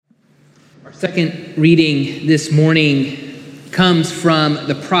Our second reading this morning comes from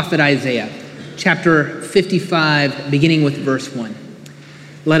the prophet Isaiah, chapter 55, beginning with verse 1.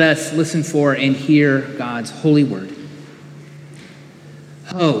 Let us listen for and hear God's holy word.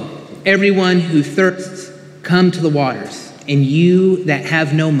 Ho, everyone who thirsts, come to the waters, and you that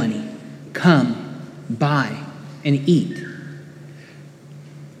have no money, come, buy, and eat.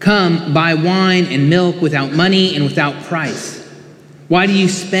 Come, buy wine and milk without money and without price. Why do you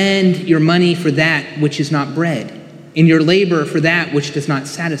spend your money for that which is not bread, and your labor for that which does not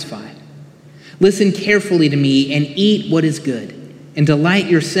satisfy? Listen carefully to me and eat what is good, and delight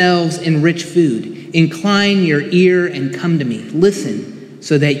yourselves in rich food. Incline your ear and come to me. Listen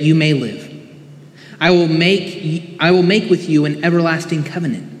so that you may live. I will make with you an everlasting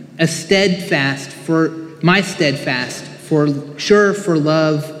covenant, a steadfast for sure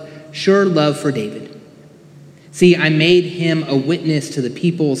love for David. See, I made him a witness to the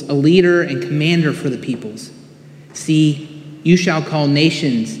peoples, a leader and commander for the peoples. See, you shall call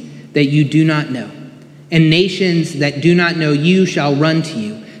nations that you do not know, and nations that do not know you shall run to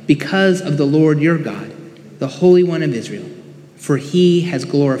you because of the Lord your God, the Holy One of Israel, for he has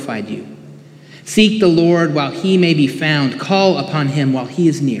glorified you. Seek the Lord while he may be found. Call upon him while he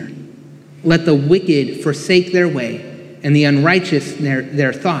is near. Let the wicked forsake their way, and the unrighteous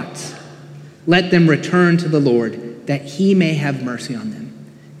their thoughts. Let them return to the Lord, that he may have mercy on them,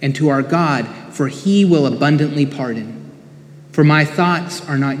 and to our God, for he will abundantly pardon. For my thoughts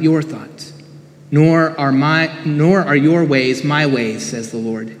are not your thoughts, nor are your ways my ways, says the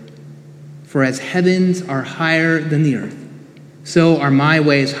Lord. For as heavens are higher than the earth, so are my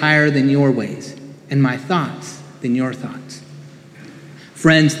ways higher than your ways, and my thoughts than your thoughts.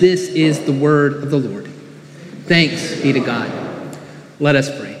 Friends, this is the word of the Lord. Thanks be to God. Let us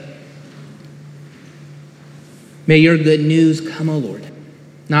pray. May your good news come, O Lord,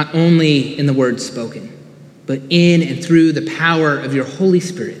 not only in the words spoken, but in and through the power of your Holy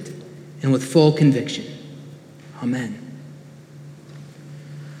Spirit and with full conviction. Amen.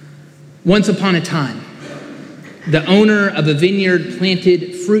 Once upon a time, the owner of a vineyard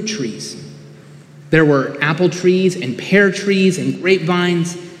planted fruit trees. There were apple trees and pear trees and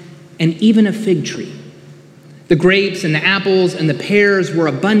grapevines and even a fig tree. The grapes and the apples and the pears were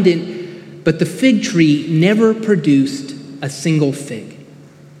abundant, but the fig tree never produced a single fig.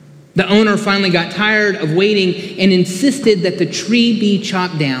 The owner finally got tired of waiting and insisted that the tree be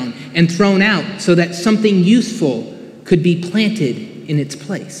chopped down and thrown out so that something useful could be planted in its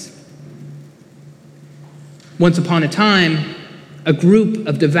place. Once upon a time, a group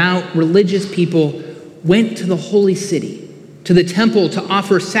of devout religious people went to the holy city, to the temple, to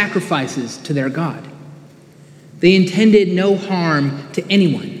offer sacrifices to their God. They intended no harm to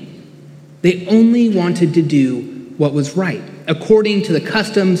anyone. They only wanted to do what was right, according to the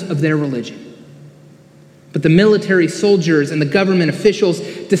customs of their religion. But the military soldiers and the government officials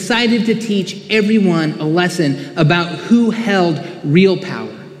decided to teach everyone a lesson about who held real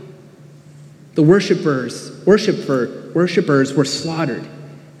power. The worshipers were slaughtered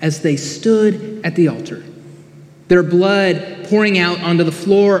as they stood at the altar, their blood pouring out onto the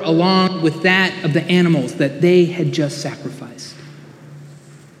floor along with that of the animals that they had just sacrificed.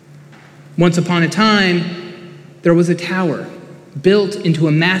 Once upon a time, there was a tower built into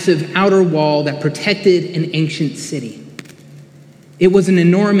a massive outer wall that protected an ancient city. It was an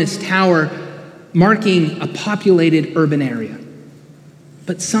enormous tower marking a populated urban area.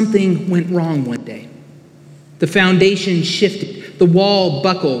 But something went wrong one day. The foundation shifted, the wall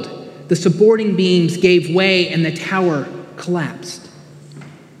buckled, the supporting beams gave way, and the tower collapsed.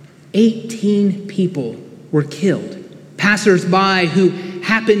 18 people were killed, passers-by who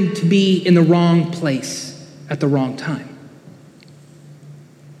happened to be in the wrong place at the wrong time.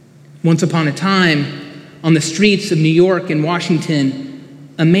 Once upon a time, on the streets of New York and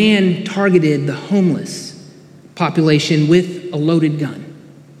Washington, a man targeted the homeless population with a loaded gun,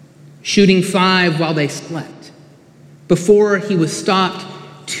 shooting 5 while they slept. Before he was stopped,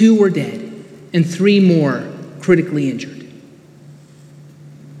 2 were dead and 3 more critically injured.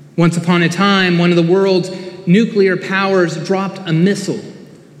 Once upon a time, one of the world's nuclear powers dropped a missile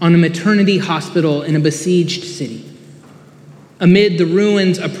on a maternity hospital in a besieged city. Amid the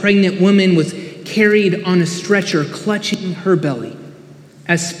ruins, a pregnant woman was carried on a stretcher, clutching her belly,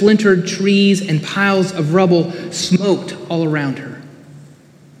 as splintered trees and piles of rubble smoked all around her.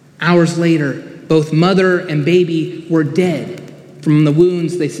 Hours later, both mother and baby were dead from the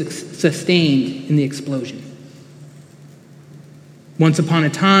wounds they sustained in the explosion. Once upon a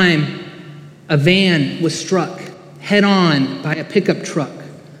time, a van was struck head-on by a pickup truck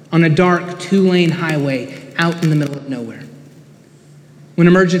on a dark 2-lane highway out in the middle of nowhere. When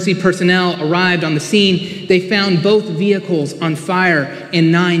emergency personnel arrived on the scene, they found both vehicles on fire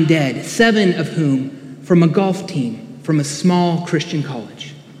and 9 dead, 7 of whom from a golf team from a small Christian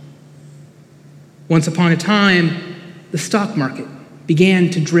college. Once upon a time, the stock market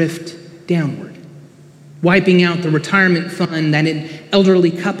began to drift downward, wiping out the retirement fund that an elderly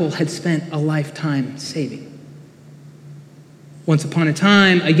couple had spent a lifetime saving. Once upon a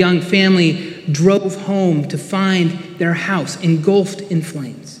time, a young family drove home to find their house engulfed in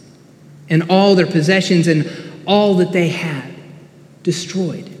flames and all their possessions and all that they had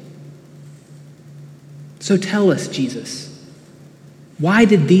destroyed. So tell us, Jesus, why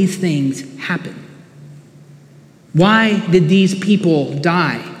did these things happen? Why did these people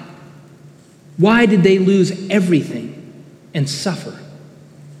die? Why did they lose everything and suffer?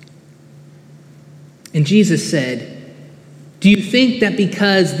 And Jesus said, do you think that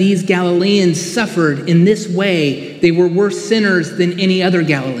because these Galileans suffered in this way, they were worse sinners than any other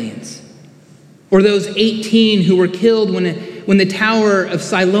Galileans? Or those 18 who were killed when the tower of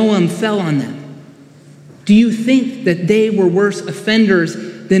Siloam fell on them? Do you think that they were worse offenders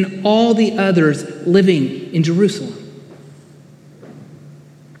than all the others living in Jerusalem?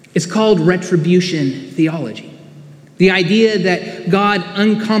 It's called retribution theology. The idea that God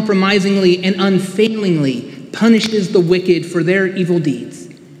uncompromisingly and unfailingly punishes the wicked for their evil deeds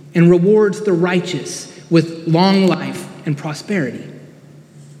and rewards the righteous with long life and prosperity.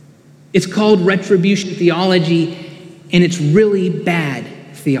 It's called retribution theology, and it's really bad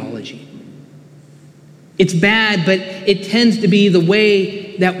theology. It's bad, but it tends to be the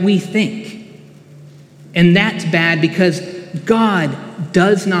way that we think. And that's bad because God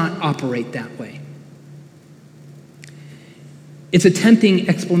does not operate that way. It's a tempting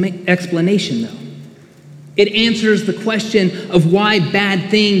explanation, though. It answers the question of why bad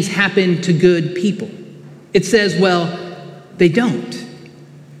things happen to good people. It says, well, they don't.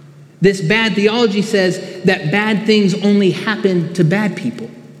 This bad theology says that bad things only happen to bad people.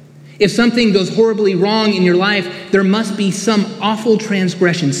 If something goes horribly wrong in your life, there must be some awful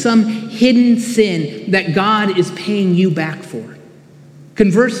transgression, some hidden sin that God is paying you back for.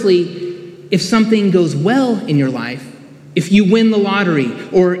 Conversely, if something goes well in your life, if you win the lottery,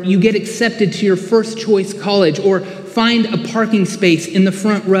 or you get accepted to your first choice college, or find a parking space in the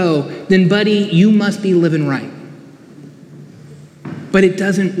front row, then buddy, you must be living right. But it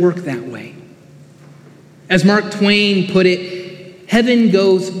doesn't work that way. As Mark Twain put it, heaven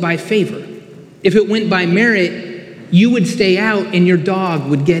goes by favor. If it went by merit, you would stay out and your dog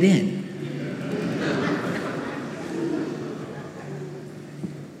would get in.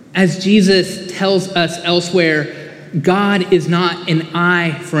 As Jesus tells us elsewhere, God is not an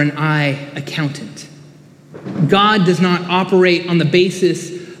eye for an eye accountant. God does not operate on the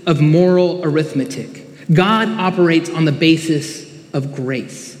basis of moral arithmetic. God operates on the basis of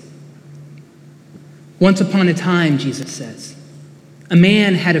grace. Once upon a time, Jesus says, a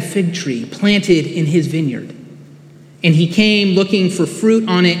man had a fig tree planted in his vineyard, and he came looking for fruit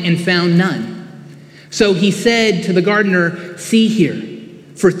on it and found none. So he said to the gardener, see here,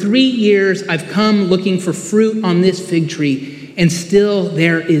 for 3 years I've come looking for fruit on this fig tree, and still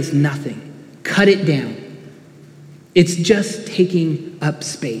there is nothing. Cut it down. It's just taking up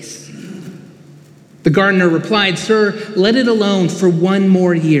space. The gardener replied, sir, let it alone for 1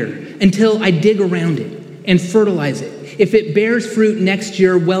 more year until I dig around it and fertilize it. If it bears fruit next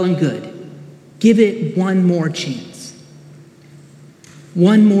year, well and good. Give it 1 more chance.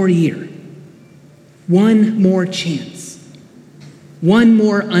 1 more year. 1 more chance. 1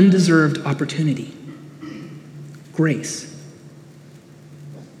 more undeserved opportunity. Grace.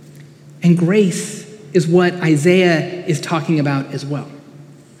 And grace is what Isaiah is talking about as well.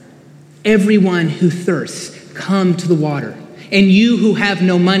 Everyone who thirsts, come to the water. And you who have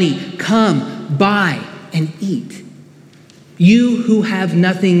no money, come, buy and eat. You who have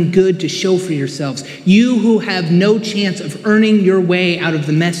nothing good to show for yourselves. You who have no chance of earning your way out of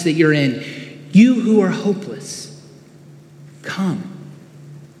the mess that you're in. You who are hopeless, come.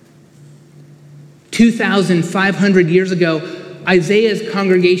 2,500 years ago, Isaiah's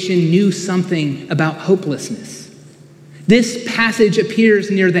congregation knew something about hopelessness. This passage appears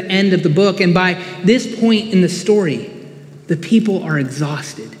near the end of the book, and by this point in the story, the people are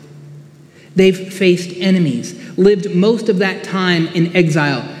exhausted. They've faced enemies, lived most of that time in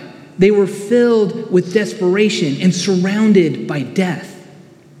exile. They were filled with desperation and surrounded by death.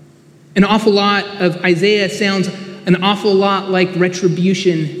 An awful lot of Isaiah sounds an awful lot like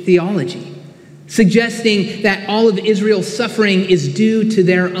retribution theology, suggesting that all of Israel's suffering is due to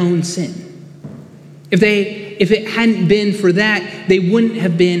their own sin. If it hadn't been for that, they wouldn't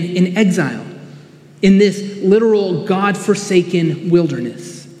have been in exile. in this literal God-forsaken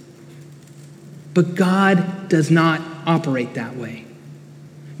wilderness. But God does not operate that way.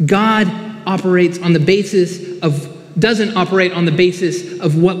 God operates on the basis of doesn't operate on the basis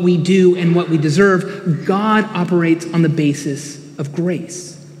of what we do and what we deserve. God operates on the basis of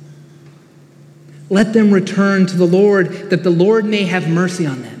grace. Let them return to the Lord, that the Lord may have mercy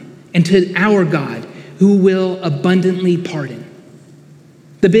on them, and to our God, who will abundantly pardon.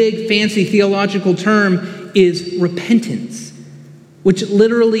 The big fancy theological term is repentance, which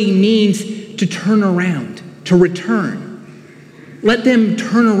literally means to turn around, to return. Let them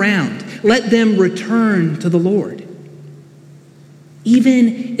turn around. Let them return to the Lord.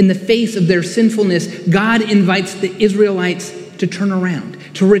 Even in the face of their sinfulness, God invites the Israelites to turn around,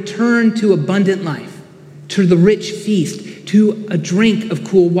 to return to abundant life, to the rich feast, to a drink of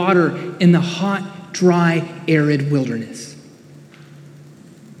cool water in the hot, dry, arid wilderness.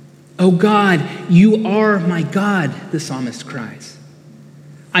 "Oh God, you are my God," the psalmist cries.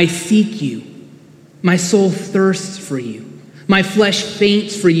 "I seek you. My soul thirsts for you. My flesh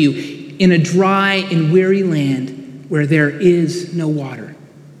faints for you in a dry and weary land where there is no water."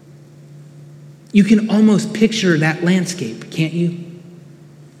 You can almost picture that landscape, can't you?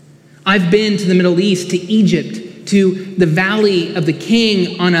 I've been to the Middle East, to Egypt, to the Valley of the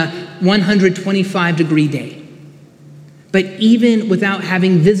King on a 125-degree day. But even without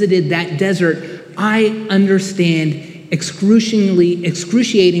having visited that desert, I understand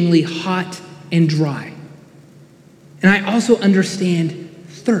excruciatingly hot and dry. And I also understand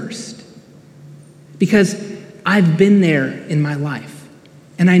thirst, because I've been there in my life,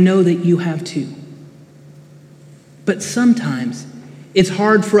 and I know that you have too. But sometimes it's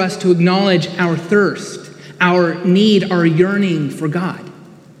hard for us to acknowledge our thirst, our need, our yearning for God.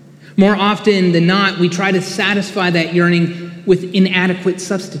 More often than not, we try to satisfy that yearning with inadequate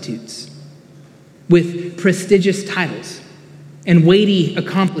substitutes, with prestigious titles and weighty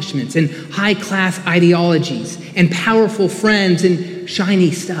accomplishments and high-class ideologies and powerful friends and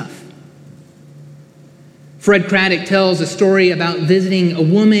shiny stuff. Fred Craddock tells a story about visiting a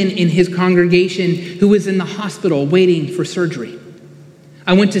woman in his congregation who was in the hospital waiting for surgery.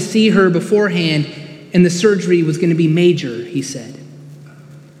 "I went to see her beforehand, and the surgery was going to be major," he said.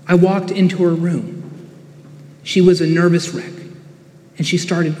 "I walked into her room. She was a nervous wreck, and she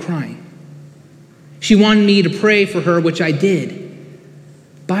started crying. She wanted me to pray for her, which I did.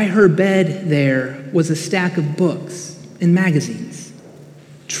 By her bed there was a stack of books and magazines.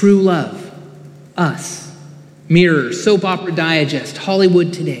 True Love, Us, Mirror, Soap Opera Digest,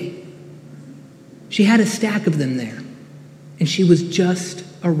 Hollywood Today. She had a stack of them there, and she was just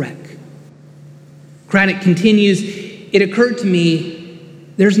a wreck." Craddock continues, "It occurred to me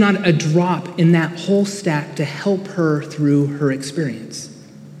there's not a drop in that whole stack to help her through her experience.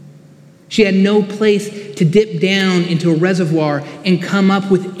 She had no place to dip down into a reservoir and come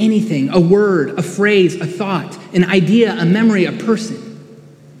up with anything, a word, a phrase, a thought, an idea, a memory, a person.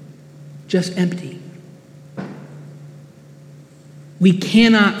 Just empty." We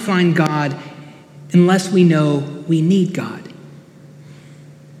cannot find God unless we know we need God.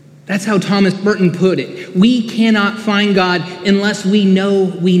 That's how Thomas Merton put it. We cannot find God unless we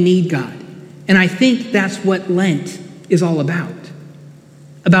know we need God. And I think that's what Lent is all about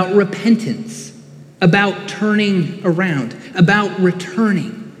repentance, about turning around, about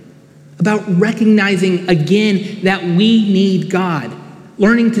returning, about recognizing again that we need God,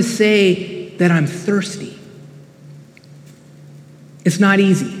 learning to say that I'm thirsty. It's not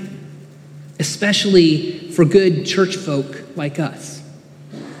easy, especially for good church folk like us.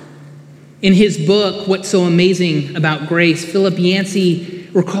 In his book, What's So Amazing About Grace, Philip Yancey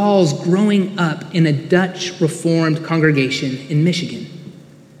recalls growing up in a Dutch Reformed congregation in Michigan.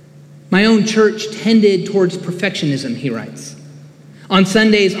 "My own church tended towards perfectionism," he writes. "On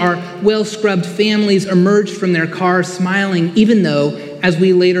Sundays, our well-scrubbed families emerged from their cars smiling, even though, as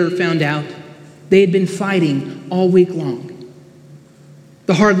we later found out, they had been fighting all week long.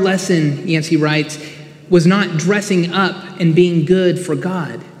 The hard lesson," Yancey writes, "was not dressing up and being good for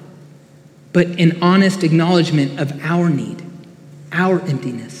God, but an honest acknowledgement of our need, our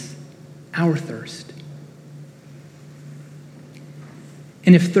emptiness, our thirst."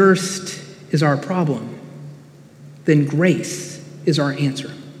 And if thirst is our problem, then grace is our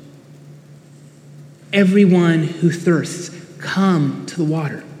answer. "Everyone who thirsts, come to the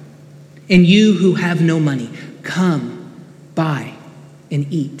water. And you who have no money, come, buy, and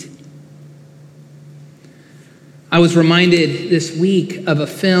eat." I was reminded this week of a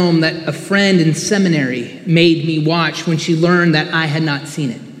film that a friend in seminary made me watch when she learned that I had not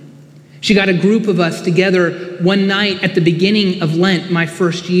seen it. She got a group of us together one night at the beginning of Lent, my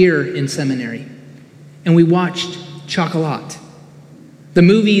first year in seminary. and we watched Chocolat, the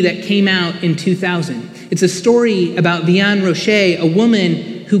movie that came out in 2000. It's a story about Vianne Rocher, a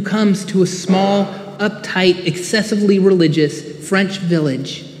woman who comes to a small, uptight, excessively religious French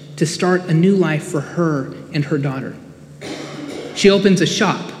village to start a new life for her and her daughter. She opens a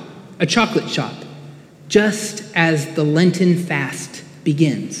shop, a chocolate shop, just as the Lenten fast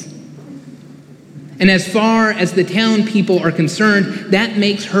begins. And as far as the town people are concerned, that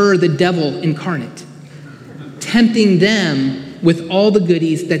makes her the devil incarnate, tempting them with all the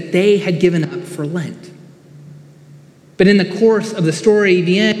goodies that they had given up for Lent. But in the course of the story,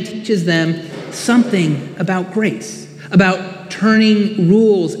 Vianne teaches them something about grace, about turning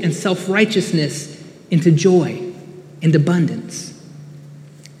rules and self-righteousness into joy and abundance.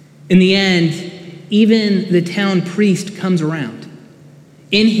 In the end, even the town priest comes around.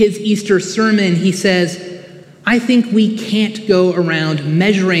 In his Easter sermon, he says, I think we can't go around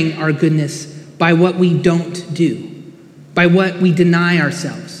measuring our goodness by what we don't do, by what we deny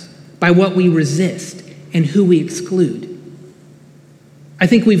ourselves, by what we resist, and who we exclude. I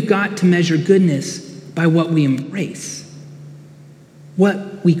think we've got to measure goodness by what we embrace,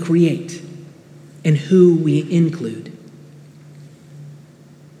 what we create, and who we include.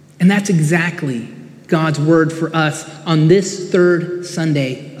 And that's exactly God's word for us on this third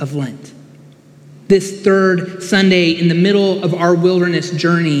Sunday of Lent. This third Sunday in the middle of our wilderness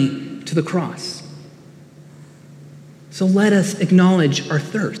journey to the cross. So let us acknowledge our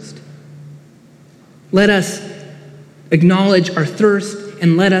thirst. Let us acknowledge our thirst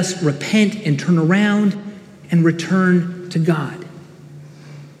and let us repent and turn around and return to God.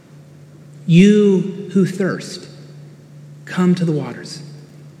 You who thirst, come to the waters.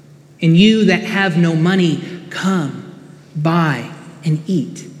 And you that have no money, come, buy, and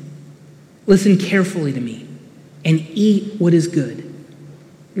eat. Listen carefully to me and eat what is good.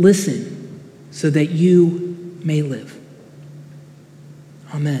 Listen so that you may live.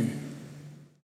 Amen.